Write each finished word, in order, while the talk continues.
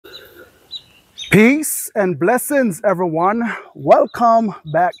Peace and blessings, everyone. Welcome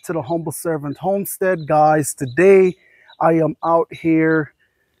back to the Humble Servant Homestead, guys. Today, I am out here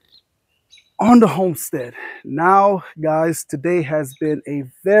on the homestead. Now, guys, today has been a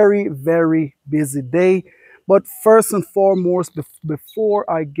very busy day. But first and foremost,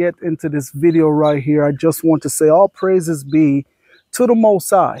 before I get into this video right here, I just want to say all praises be to the Most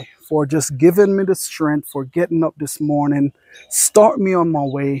High for just giving me the strength, for getting up this morning, start me on my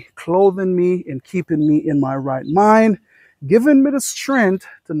way, clothing me and keeping me in my right mind, giving me the strength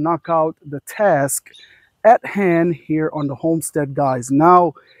to knock out the task at hand here on the homestead, guys.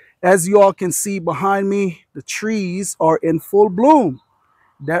 Now, as you all can see behind me, the trees are in full bloom.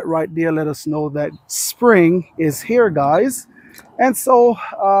 That right there let us know that spring is here, guys. And so,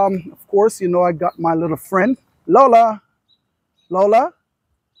 of course, you know, I got my little friend, Lola. Lola,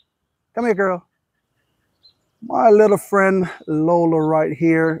 come here, girl. My little friend Lola right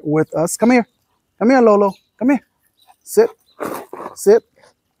here with us. Come here. Come here, Lolo. Come here. Sit. Sit.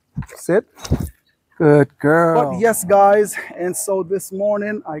 Sit. Good girl. But yes, guys. And so this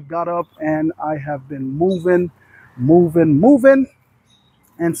morning I got up and I have been moving.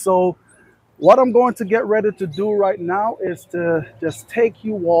 And so what I'm going to get ready to do right now is to just take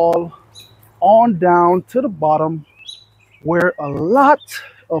you all on down to the bottom where a lot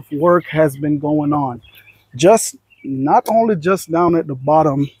of work has been going on. Just not only just down at the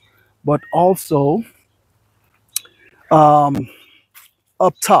bottom, but also up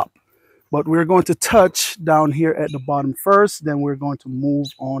top. But we're going to touch down here at the bottom first, then we're going to move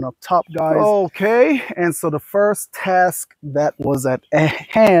on up top, guys. Okay, and so the first task that was at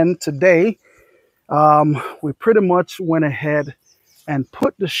hand today, we pretty much went ahead and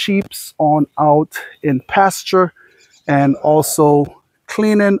put the sheeps on out in pasture and also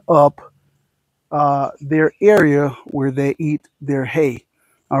cleaning up their area where they eat their hay.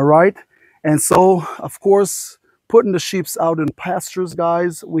 All right. And so, of course, putting the sheeps out in pastures,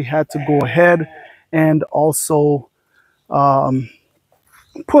 guys, we had to go ahead and also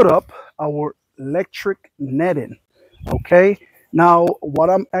put up our electric netting. Okay. Now, what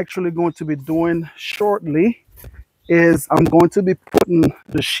I'm actually going to be doing shortly is I'm going to be putting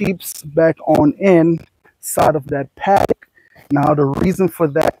the sheeps back on inside of that paddock. Now, the reason for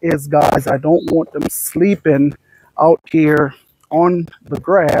that is, guys, I don't want them sleeping out here on the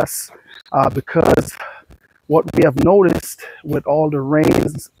grass because what we have noticed with all the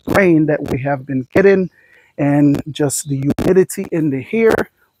rain that we have been getting and just the humidity in the here,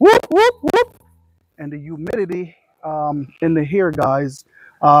 and the humidity in the here, guys,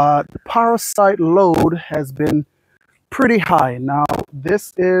 the parasite load has been pretty high. Now,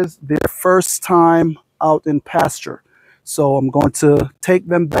 this is their first time out in pasture. So I'm going to take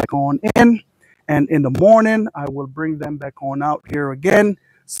them back on in, and in the morning, I will bring them back on out here again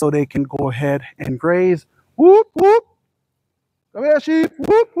so they can go ahead and graze. Whoop, whoop. Come here, sheep.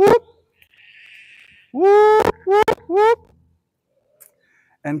 Whoop, whoop. Whoop, whoop, whoop.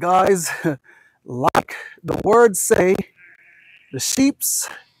 And guys, like the words say, the sheeps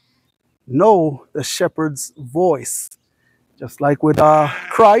know the shepherd's voice. Just like with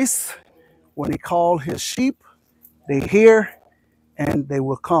Christ, when he called his sheep, they hear and they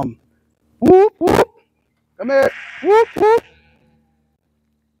will come. Whoop, whoop. Come here. Whoop, whoop.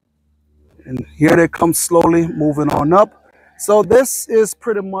 And here they come slowly moving on up. So this is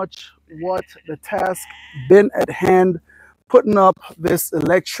pretty much what the task been at hand, putting up this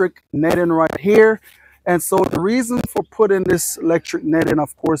electric netting right here. And so the reason for putting this electric netting,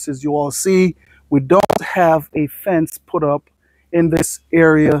 of course, as you all see, we don't have a fence put up in this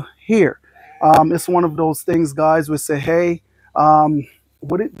area here. It's one of those things, guys, we say, hey,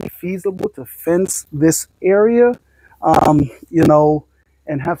 would it be feasible to fence this area, you know,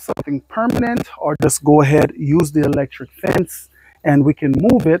 and have something permanent, or just go ahead, use the electric fence, and we can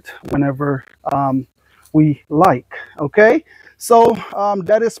move it whenever we like. Okay, so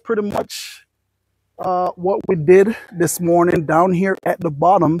that is pretty much what we did this morning down here at the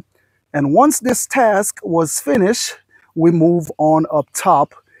bottom. And once this task was finished, we move on up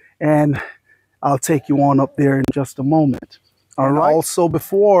top, and I'll take you on up there in just a moment. All right. Also,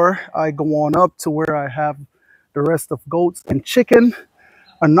 before I go on up to where I have the rest of goats and chicken,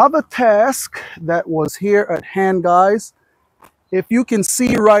 another task that was here at hand, guys, if you can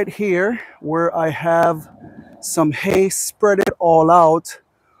see right here where I have some hay spread it all out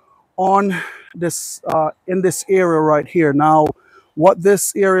on this in this area right here. Now, what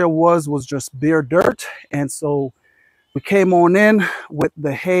this area was just bare dirt, and so we came on in with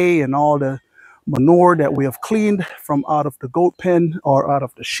the hay and all the manure that we have cleaned from out of the goat pen or out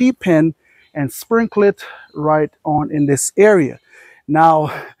of the sheep pen and sprinkle it right on in this area.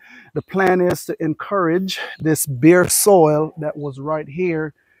 Now, The plan is to encourage this bare soil that was right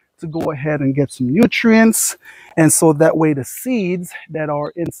here to go ahead and get some nutrients. And so that way the seeds that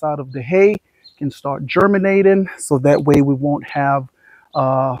are inside of the hay can start germinating. So that way we won't have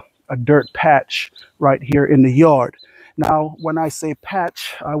a dirt patch right here in the yard. Now, when I say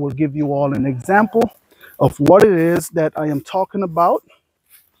patch, I will give you all an example of what it is that I am talking about.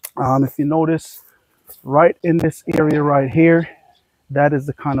 If you notice right in this area right here, that is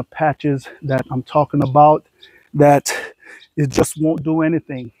the kind of patches that I'm talking about, that it just won't do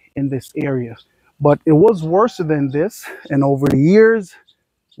anything in this area. But it was worse than this. And over the years,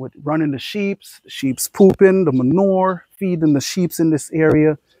 with running the sheep's pooping, the manure, feeding the sheeps in this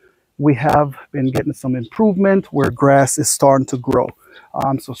area, we have been getting some improvement where grass is starting to grow.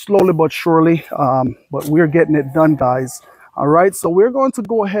 So slowly but surely, but we're getting it done, guys. All right, so we're going to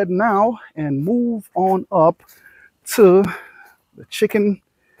go ahead now and move on up to the chicken,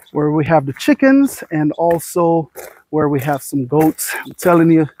 where we have the chickens and also where we have some goats. I'm telling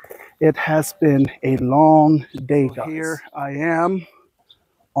you, it has been a long day, guys. Here I am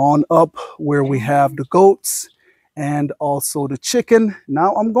on up where we have the goats and also the chicken.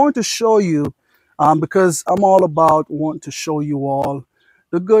 Now I'm going to show you, because I'm all about wanting to show you all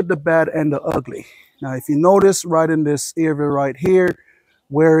the good, the bad, and the ugly. Now, if you notice right in this area right here,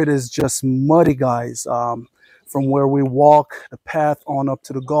 where it is just muddy, guys, from where we walk the path on up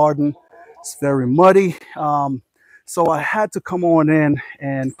to the garden, it's very muddy. So I had to come on in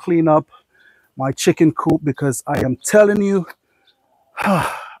and clean up my chicken coop, because I am telling you,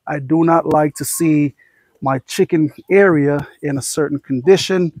 I do not like to see my chicken area in a certain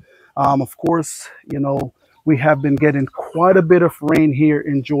condition. Of course, you know, we have been getting quite a bit of rain here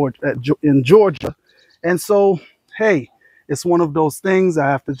in Georgia. And so, hey, it's one of those things I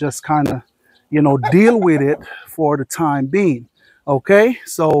have to just kind of, you know, deal with it for the time being. Okay,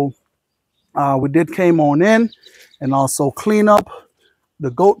 so we did came on in and also clean up the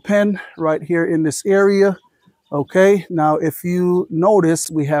goat pen right here in this area. Okay, now if you notice,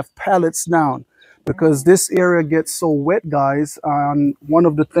 we have pallets down because this area gets so wet, guys. One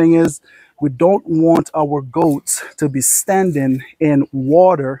of the thing is we don't want our goats to be standing in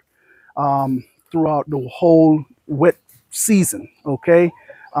water throughout the whole wet season. Okay,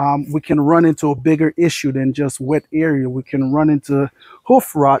 we can run into a bigger issue than just wet area. We can run into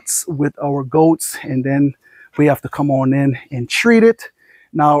hoof rots with our goats, and then we have to come on in and treat it.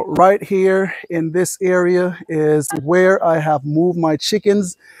 Now, right here in this area is where I have moved my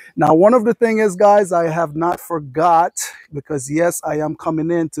chickens. Now, one of the things is, guys, I have not forgot, because yes, I am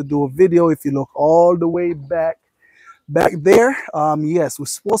coming in to do a video. If you look all the way back there, yes, we're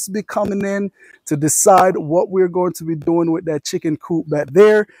supposed to be coming in to decide what we're going to be doing with that chicken coop back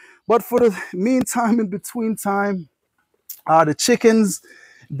there. But for the meantime, in between time, the chickens,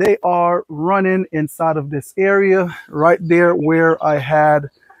 they are running inside of this area right there where I have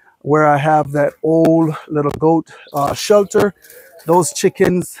that old little goat shelter. Those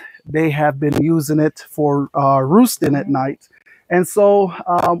chickens, they have been using it for roosting at night. And so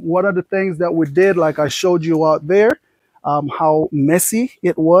one of the things that we did, like I showed you out there, how messy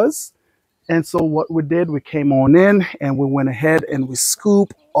it was. And so what we did, we came on in and we went ahead and we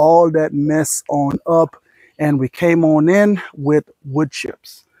scooped all that mess on up, and we came on in with wood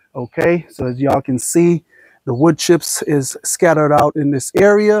chips. Okay, so as y'all can see, the wood chips is scattered out in this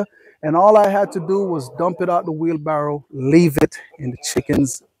area, and all I had to do was dump it out the wheelbarrow, leave it, and the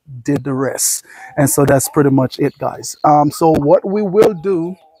chickens did the rest. And so that's pretty much it, guys. So what we will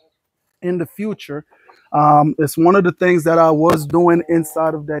do in the future, it's one of the things that I was doing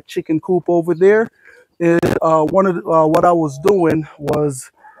inside of that chicken coop over there. Is what I was doing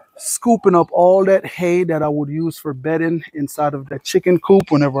was scooping up all that hay that I would use for bedding inside of that chicken coop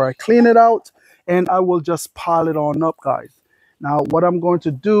whenever I clean it out, and I will just pile it on up, guys. Now, what I'm going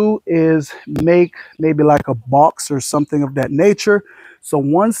to do is make maybe like a box or something of that nature. So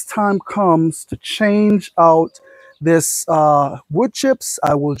once time comes to change out this wood chips,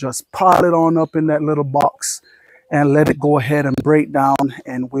 I will just pile it on up in that little box and let it go ahead and break down,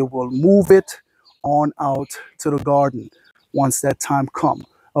 and we will move it on out to the garden once that time comes.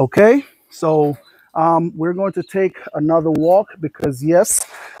 Okay, so we're going to take another walk, because yes,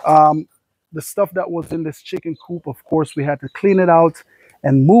 the stuff that was in this chicken coop, of course, we had to clean it out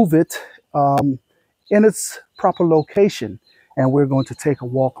and move it in its proper location. And we're going to take a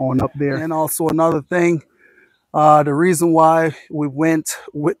walk on up there. And also another thing, the reason why we went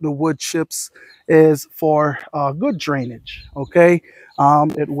with the wood chips is for good drainage. Okay,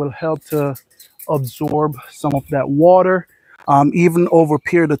 it will help to absorb some of that water. Even over a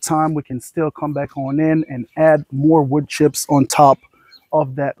period of time, we can still come back on in and add more wood chips on top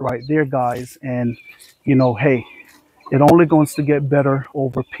of that right there, guys. And you know, hey, it only going to get better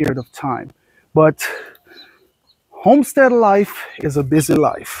over a period of time. But homestead life is a busy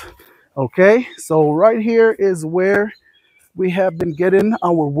life. Okay, so right here is where we have been getting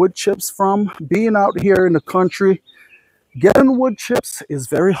our wood chips from. Being out here in the country, getting wood chips is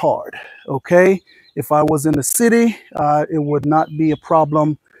very hard. Okay, if I was in the city, it would not be a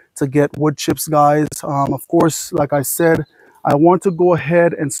problem to get wood chips, guys. Of course, like I said, I want to go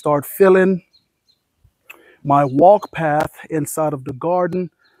ahead and start filling my walk path inside of the garden,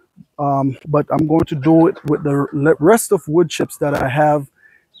 but I'm going to do it with the rest of wood chips that I have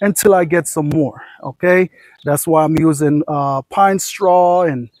until I get some more. Okay, that's why I'm using pine straw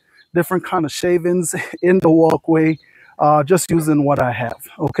and different kind of shavings in the walkway, just using what I have.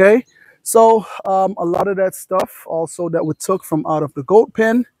 Okay, so a lot of that stuff also that we took from out of the goat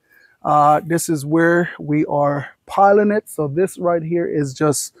pen, this is where we are piling it. So this right here is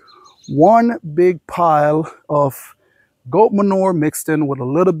just one big pile of goat manure mixed in with a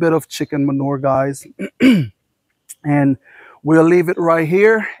little bit of chicken manure, guys. And we'll leave it right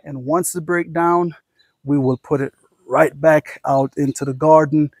here, and once it breaks down, we will put it right back out into the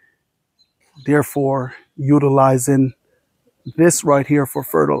garden, therefore utilizing this right here for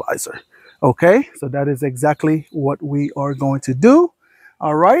fertilizer. Okay, so that is exactly what we are going to do.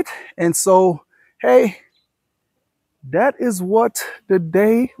 All right, and so hey, that is what the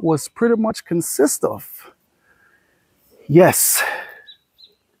day was pretty much consist of. Yes,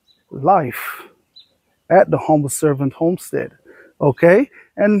 life at the Humble Servant Homestead. Okay,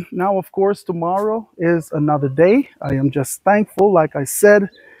 and now of course tomorrow is another day. I am just thankful, like I said,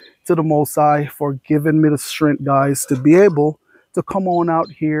 to the Most High for giving me the strength, guys, to be able to come on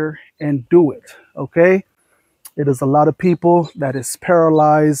out here and do it. Okay, it is a lot of people that is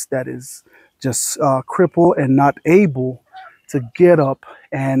paralyzed, that is just crippled and not able to get up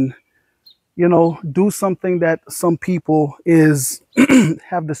and, you know, do something that some people is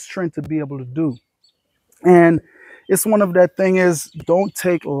have the strength to be able to do. And it's one of that thing is, don't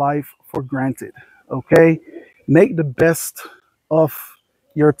take life for granted. Okay, make the best of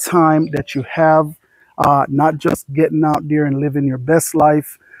your time that you have, not just getting out there and living your best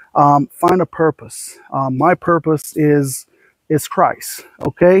life. Find a purpose. My purpose is Christ.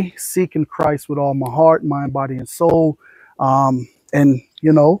 Okay, seeking Christ with all my heart, mind, body, and soul. And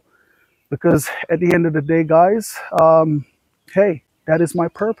you know, because at the end of the day, guys, hey, that is my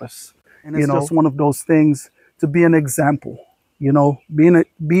purpose. And it's just one of those things to be an example, you know, being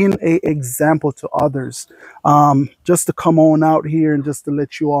a example to others, just to come on out here and just to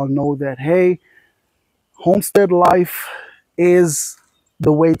let you all know that, hey, homestead life is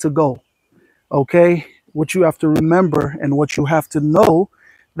the way to go. Okay, what you have to remember and what you have to know,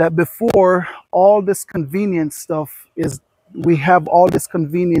 that before all this convenient stuff is, we have all this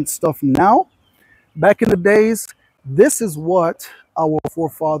convenient stuff now. Back in the days, this is what our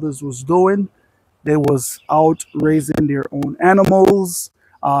forefathers was doing. They was out raising their own animals,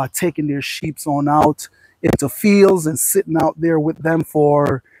 taking their sheeps on out into fields and sitting out there with them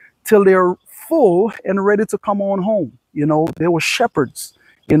for till they're full and ready to come on home. You know, they were shepherds,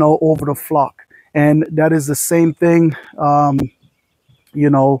 you know, over the flock. And that is the same thing, you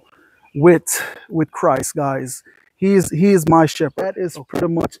know, with Christ, guys. He is my shepherd. That is pretty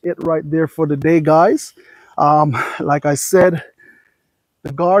much it right there for the day, guys. Like I said,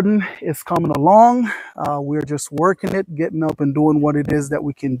 the garden is coming along. We're just working it, getting up and doing what it is that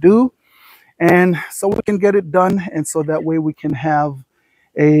we can do. And so we can get it done. And so that way we can have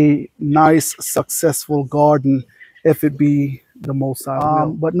a nice, successful garden, if it be the Most High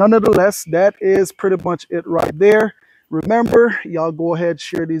will. But nonetheless, that is pretty much it right there. Remember, y'all go ahead,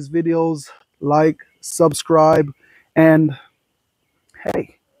 share these videos, like, subscribe, and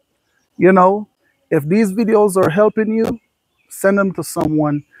hey, you know, if these videos are helping you, send them to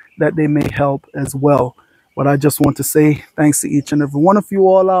someone that they may help as well. But I just want to say thanks to each and every one of you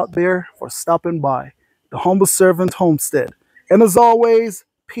all out there for stopping by the Humble Servant Homestead. And as always,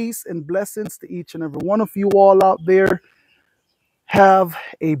 peace and blessings to each and every one of you all out there. Have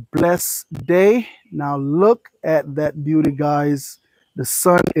a blessed day. Now look at that beauty, guys. The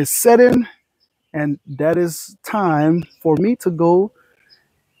sun is setting, and that is time for me to go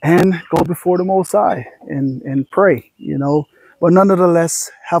and go before the Most High and pray, you know. But nonetheless,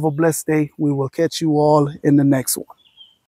 have a blessed day. We will catch you all in the next one.